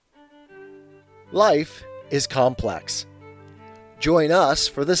Life is complex. Join us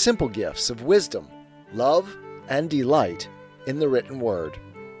for the simple gifts of wisdom, love, and delight in the written word.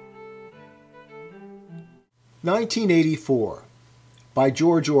 1984 by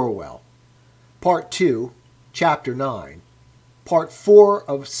George Orwell. Part 2, Chapter 9. Part 4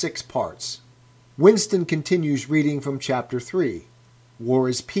 of 6 parts. Winston continues reading from Chapter 3, War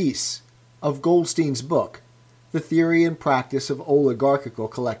is Peace, of Goldstein's book, The Theory and Practice of Oligarchical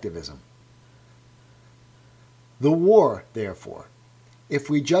Collectivism. The war, therefore, if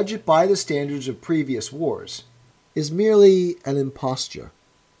we judge it by the standards of previous wars, is merely an imposture.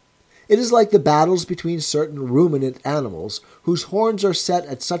 It is like the battles between certain ruminant animals whose horns are set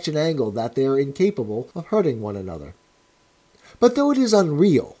at such an angle that they are incapable of hurting one another. But though it is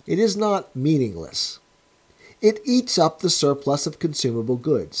unreal, it is not meaningless. It eats up the surplus of consumable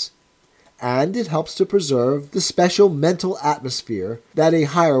goods, and it helps to preserve the special mental atmosphere that a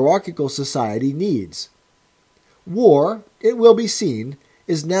hierarchical society needs. War, it will be seen,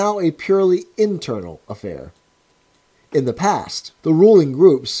 is now a purely internal affair. In the past, the ruling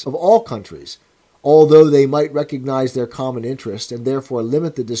groups of all countries, although they might recognize their common interest and therefore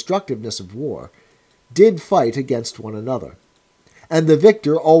limit the destructiveness of war, did fight against one another, and the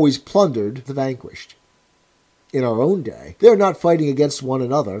victor always plundered the vanquished. In our own day, they are not fighting against one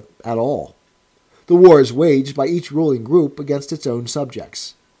another at all. The war is waged by each ruling group against its own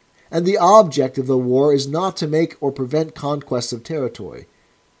subjects, and the object of the war is not to make or prevent conquests of territory,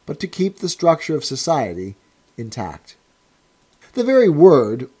 but to keep the structure of society intact. The very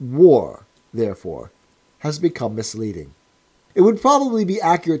word war, therefore, has become misleading. It would probably be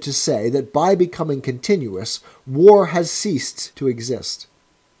accurate to say that by becoming continuous, war has ceased to exist.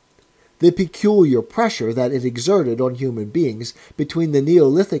 The peculiar pressure that it exerted on human beings between the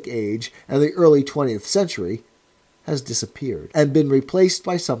Neolithic age and the early 20th century has disappeared and been replaced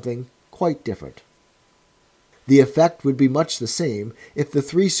by something quite different. The effect would be much the same if the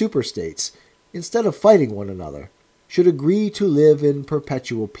 3 superstates, instead of fighting one another, should agree to live in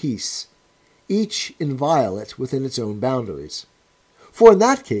perpetual peace, each inviolate within its own boundaries. For in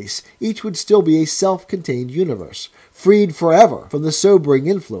that case, each would still be a self-contained universe, freed forever from the sobering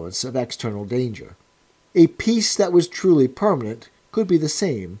influence of external danger. A peace that was truly permanent could be the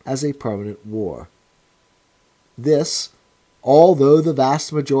same as a permanent war. This, although the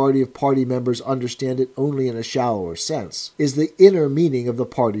vast majority of party members understand it only in a shallower sense, is the inner meaning of the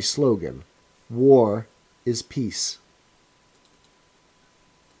party slogan, "War is peace."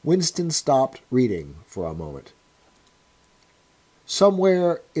 Winston stopped reading for a moment.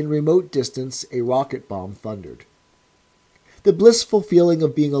 Somewhere in remote distance a rocket bomb thundered. The blissful feeling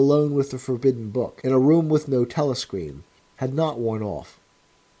of being alone with the forbidden book, in a room with no telescreen, had not worn off.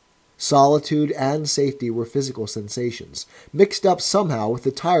 Solitude and safety were physical sensations, mixed up somehow with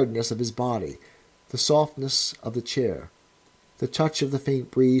the tiredness of his body, the softness of the chair, the touch of the faint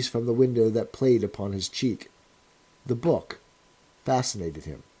breeze from the window that played upon his cheek. The book fascinated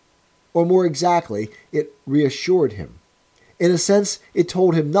him. Or more exactly, it reassured him. In a sense, it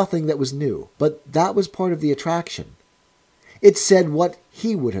told him nothing that was new, but that was part of the attraction. It said what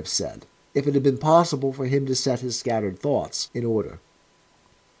he would have said, if it had been possible for him to set his scattered thoughts in order.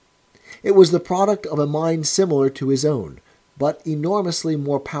 It was the product of a mind similar to his own, but enormously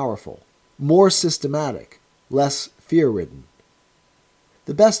more powerful, more systematic, less fear-ridden.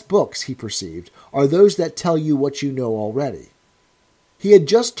 The best books, he perceived, are those that tell you what you know already. He had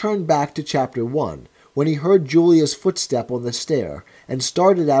just turned back to Chapter 1 when he heard Julia's footstep on the stair and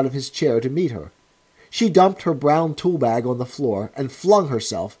started out of his chair to meet her. She dumped her brown tool bag on the floor and flung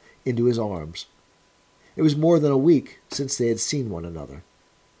herself into his arms. It was more than a week since they had seen one another.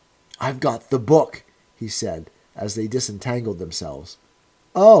 "I've got the book," he said, as they disentangled themselves.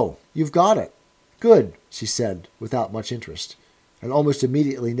 "Oh, you've got it. Good," she said, without much interest, and almost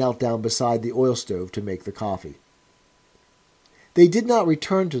immediately knelt down beside the oil stove to make the coffee. They did not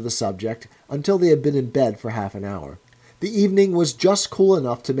return to the subject until they had been in bed for half an hour. The evening was just cool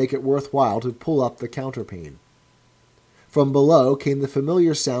enough to make it worthwhile to pull up the counterpane. From below came the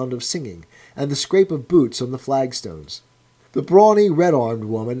familiar sound of singing and the scrape of boots on the flagstones. The brawny, red-armed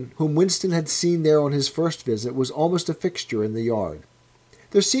woman whom Winston had seen there on his first visit was almost a fixture in the yard.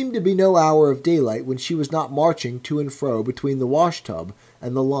 There seemed to be no hour of daylight when she was not marching to and fro between the wash-tub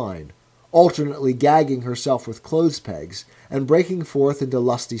and the line, alternately gagging herself with clothes pegs and breaking forth into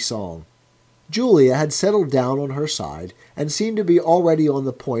lusty song. Julia had settled down on her side and seemed to be already on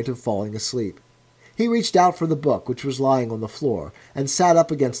the point of falling asleep. He reached out for the book, which was lying on the floor, and sat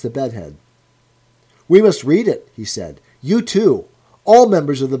up against the bedhead. "We must read it," he said. "You too. All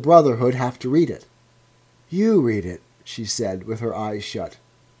members of the Brotherhood have to read it." "You read it," she said, with her eyes shut.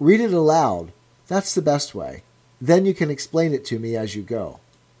 "Read it aloud. That's the best way. Then you can explain it to me as you go.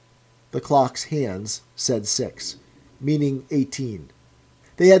 The clock's hands said 6, meaning 18.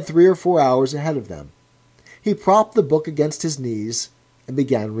 They had 3 or 4 hours ahead of them. He propped the book against his knees and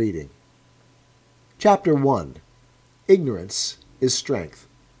began reading. Chapter 1. Ignorance is Strength.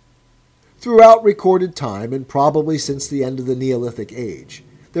 Throughout recorded time, and probably since the end of the Neolithic Age,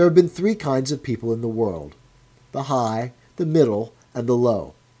 there have been 3 kinds of people in the world: the high, the middle, and the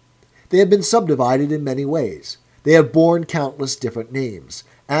low. They have been subdivided in many ways. They have borne countless different names,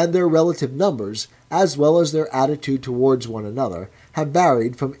 and their relative numbers, as well as their attitude towards one another, have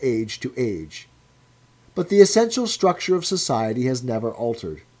varied from age to age. But the essential structure of society has never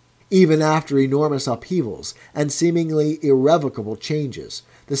altered. Even after enormous upheavals and seemingly irrevocable changes,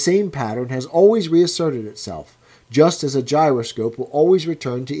 the same pattern has always reasserted itself, just as a gyroscope will always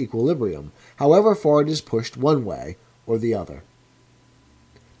return to equilibrium, however far it is pushed one way or the other.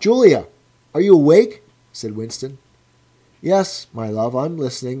 "Julia, are you awake?" said Winston. "Yes, my love, I'm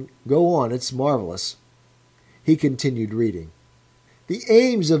listening. Go on, it's marvelous." He continued reading. The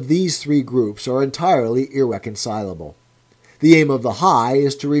aims of these 3 groups are entirely irreconcilable. The aim of the high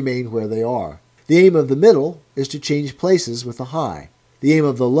is to remain where they are. The aim of the middle is to change places with the high. The aim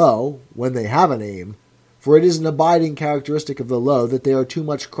of the low, when they have an aim, for it is an abiding characteristic of the low that they are too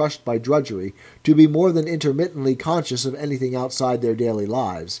much crushed by drudgery to be more than intermittently conscious of anything outside their daily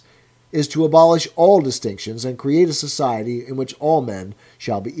lives, is to abolish all distinctions and create a society in which all men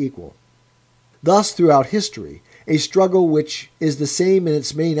shall be equal. Thus, throughout history, a struggle which is the same in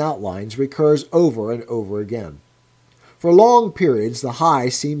its main outlines recurs over and over again. For long periods, the high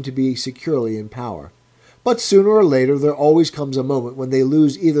seem to be securely in power. But sooner or later there always comes a moment when they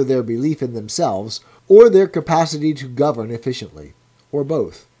lose either their belief in themselves or their capacity to govern efficiently, or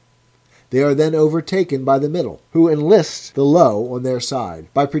both. They are then overtaken by the middle, who enlist the low on their side,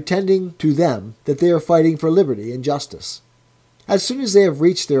 by pretending to them that they are fighting for liberty and justice. As soon as they have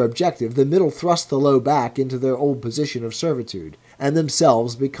reached their objective, the middle thrust the low back into their old position of servitude, and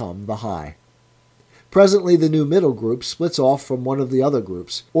themselves become the high. Presently the new middle group splits off from one of the other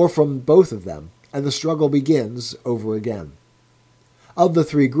groups, or from both of them, and the struggle begins over again. Of the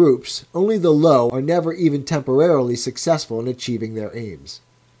 3 groups, only the low are never even temporarily successful in achieving their aims.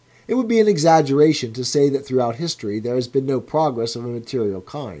 It would be an exaggeration to say that throughout history there has been no progress of a material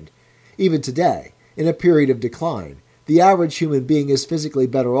kind. Even today, in a period of decline, the average human being is physically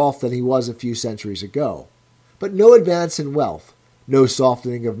better off than he was a few centuries ago. But no advance in wealth, no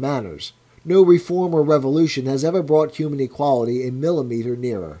softening of manners, no reform or revolution has ever brought human equality a millimeter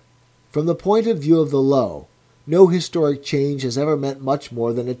nearer. From the point of view of the low, no historic change has ever meant much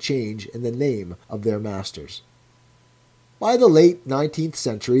more than a change in the name of their masters. By the late 19th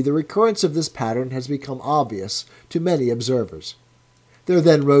century, the recurrence of this pattern has become obvious to many observers. There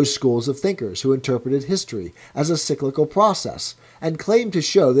then rose schools of thinkers who interpreted history as a cyclical process and claimed to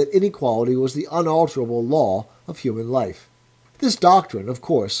show that inequality was the unalterable law of human life. This doctrine, of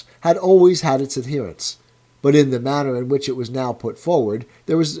course, had always had its adherents, but in the manner in which it was now put forward,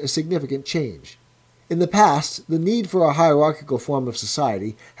 there was a significant change. In the past, the need for a hierarchical form of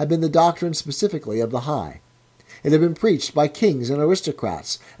society had been the doctrine specifically of the high. It had been preached by kings and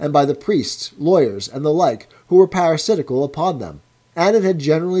aristocrats, and by the priests, lawyers, and the like who were parasitical upon them, and it had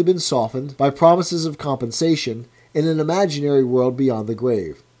generally been softened by promises of compensation in an imaginary world beyond the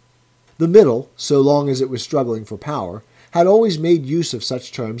grave. The middle, so long as it was struggling for power, had always made use of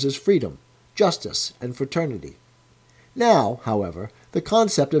such terms as freedom, justice, and fraternity. Now, however, the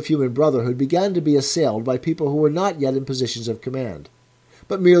concept of human brotherhood began to be assailed by people who were not yet in positions of command,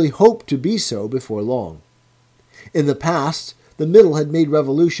 but merely hoped to be so before long. In the past, the middle had made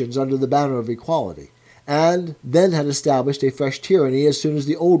revolutions under the banner of equality, and then had established a fresh tyranny as soon as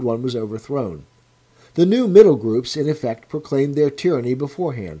the old one was overthrown. The new middle groups, in effect, proclaimed their tyranny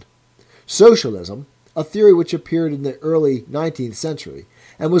beforehand. Socialism, a theory which appeared in the early 19th century,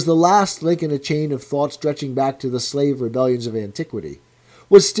 and was the last link in a chain of thought stretching back to the slave rebellions of antiquity,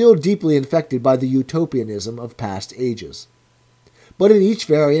 was still deeply infected by the utopianism of past ages. But in each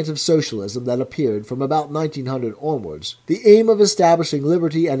variant of socialism that appeared from about 1900 onwards, the aim of establishing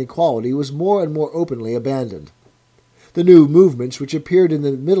liberty and equality was more and more openly abandoned. The new movements which appeared in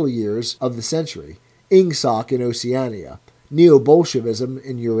the middle years of the century, Ingsoc in Oceania, Neo-Bolshevism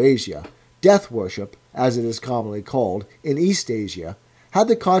in Eurasia, death worship, as it is commonly called, in East Asia, had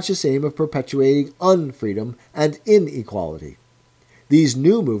the conscious aim of perpetuating unfreedom and inequality. These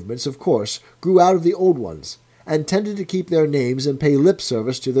new movements, of course, grew out of the old ones, and tended to keep their names and pay lip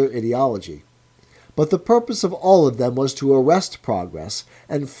service to their ideology. But the purpose of all of them was to arrest progress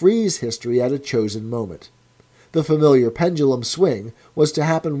and freeze history at a chosen moment. The familiar pendulum swing was to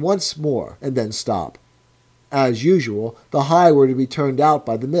happen once more and then stop. As usual, the high were to be turned out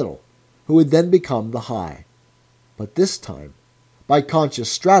by the middle, who would then become the high. But this time, by conscious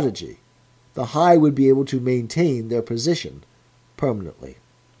strategy, the high would be able to maintain their position permanently.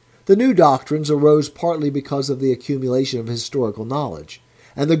 The new doctrines arose partly because of the accumulation of historical knowledge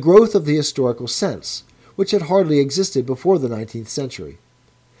and the growth of the historical sense, which had hardly existed before the 19th century.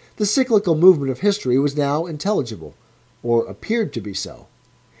 The cyclical movement of history was now intelligible, or appeared to be so,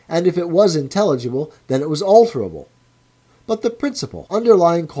 and if it was intelligible, then it was alterable. But the principal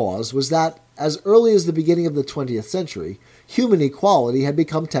underlying cause was that, as early as the beginning of the 20th century, human equality had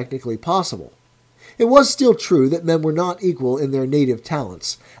become technically possible. It was still true that men were not equal in their native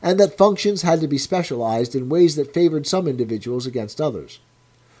talents, and that functions had to be specialized in ways that favored some individuals against others.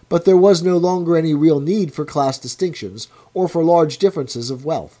 But there was no longer any real need for class distinctions or for large differences of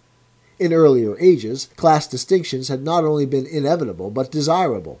wealth. In earlier ages, class distinctions had not only been inevitable but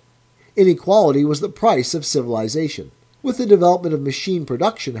desirable. Inequality was the price of civilization. With the development of machine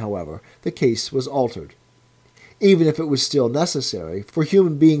production, however, the case was altered. Even if it was still necessary for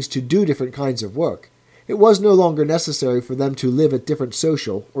human beings to do different kinds of work, it was no longer necessary for them to live at different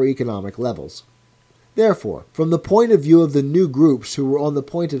social or economic levels. Therefore, from the point of view of the new groups who were on the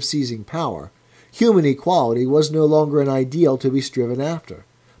point of seizing power, human equality was no longer an ideal to be striven after,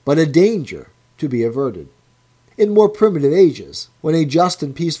 but a danger to be averted. In more primitive ages, when a just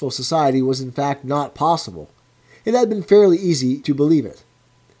and peaceful society was in fact not possible, it had been fairly easy to believe it.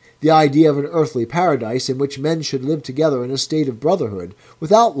 The idea of an earthly paradise in which men should live together in a state of brotherhood,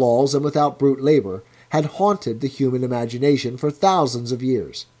 without laws and without brute labor, had haunted the human imagination for thousands of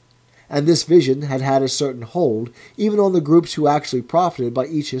years. And this vision had had a certain hold even on the groups who actually profited by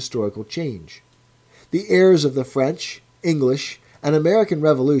each historical change. The heirs of the French, English, and American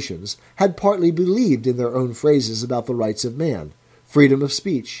revolutions had partly believed in their own phrases about the rights of man, freedom of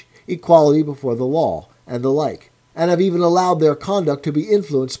speech, equality before the law, and the like, and have even allowed their conduct to be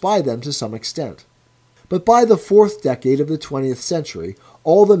influenced by them to some extent. But by the fourth decade of the 20th century,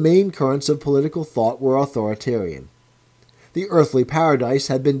 all the main currents of political thought were authoritarian. The earthly paradise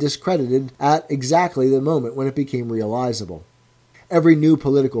had been discredited at exactly the moment when it became realizable. Every new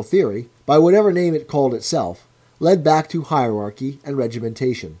political theory, by whatever name it called itself, led back to hierarchy and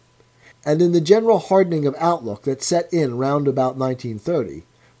regimentation. And in the general hardening of outlook that set in round about 1930,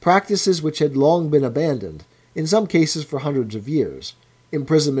 practices which had long been abandoned, in some cases for hundreds of years,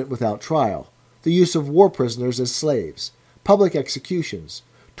 imprisonment without trial, the use of war prisoners as slaves, public executions,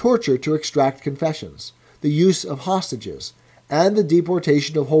 torture to extract confessions, the use of hostages, and the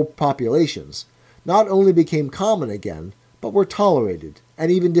deportation of whole populations, not only became common again, but were tolerated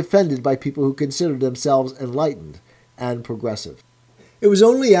and even defended by people who considered themselves enlightened and progressive. It was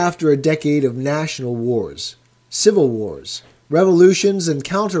only after a decade of national wars, civil wars, revolutions and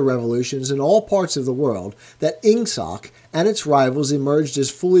counter-revolutions in all parts of the world that Ingsoc and its rivals emerged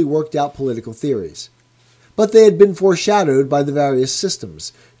as fully worked-out political theories. But they had been foreshadowed by the various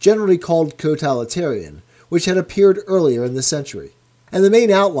systems, generally called totalitarian, which had appeared earlier in the century, and the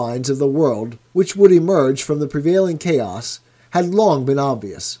main outlines of the world which would emerge from the prevailing chaos had long been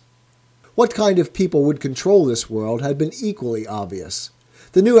obvious. What kind of people would control this world had been equally obvious.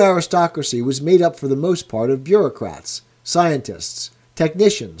 The new aristocracy was made up for the most part of bureaucrats, scientists,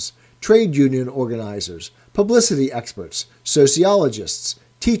 technicians, trade union organizers, publicity experts, sociologists,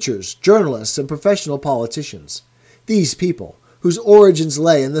 teachers, journalists, and professional politicians. These people, whose origins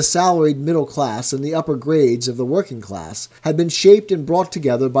lay in the salaried middle class and the upper grades of the working class, had been shaped and brought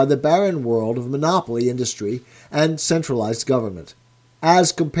together by the barren world of monopoly industry and centralized government.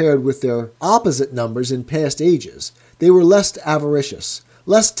 As compared with their opposite numbers in past ages, they were less avaricious,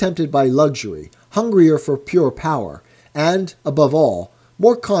 less tempted by luxury, hungrier for pure power, and, above all,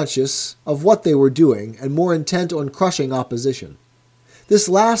 more conscious of what they were doing and more intent on crushing opposition. This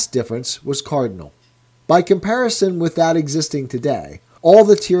last difference was cardinal. By comparison with that existing today, all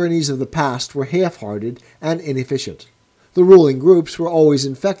the tyrannies of the past were half-hearted and inefficient. The ruling groups were always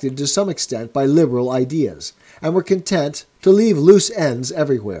infected to some extent by liberal ideas, and were content to leave loose ends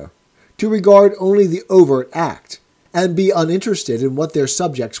everywhere, to regard only the overt act, and be uninterested in what their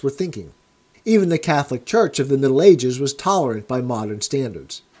subjects were thinking. Even the Catholic Church of the Middle Ages was tolerant by modern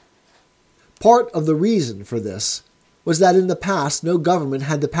standards. Part of the reason for this was that in the past no government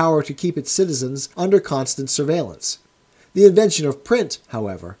had the power to keep its citizens under constant surveillance. The invention of print,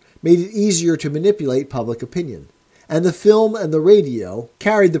 however, made it easier to manipulate public opinion, and the film and the radio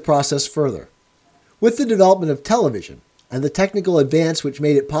carried the process further. With the development of television and the technical advance which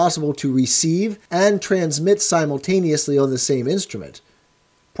made it possible to receive and transmit simultaneously on the same instrument,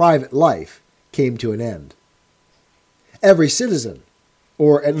 private life came to an end. Every citizen,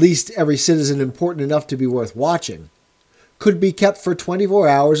 or at least every citizen important enough to be worth watching, could be kept for 24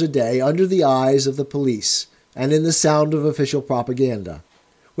 hours a day under the eyes of the police and in the sound of official propaganda,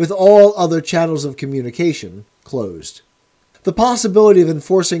 with all other channels of communication closed. The possibility of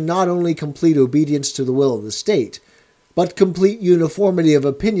enforcing not only complete obedience to the will of the state, but complete uniformity of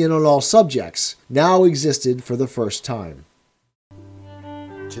opinion on all subjects now existed for the first time.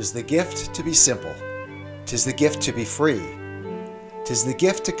 'Tis the gift to be simple. 'Tis the gift to be free. 'Tis the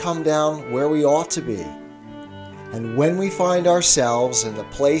gift to come down where we ought to be. And when we find ourselves in the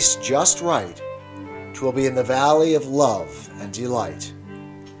place just right, 'twill be in the valley of love and delight.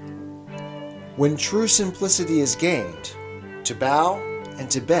 When true simplicity is gained, to bow and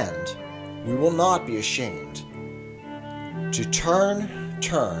to bend, we will not be ashamed. To turn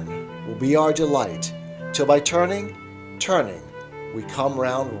will be our delight, till by turning, we come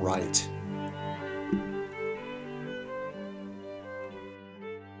round right.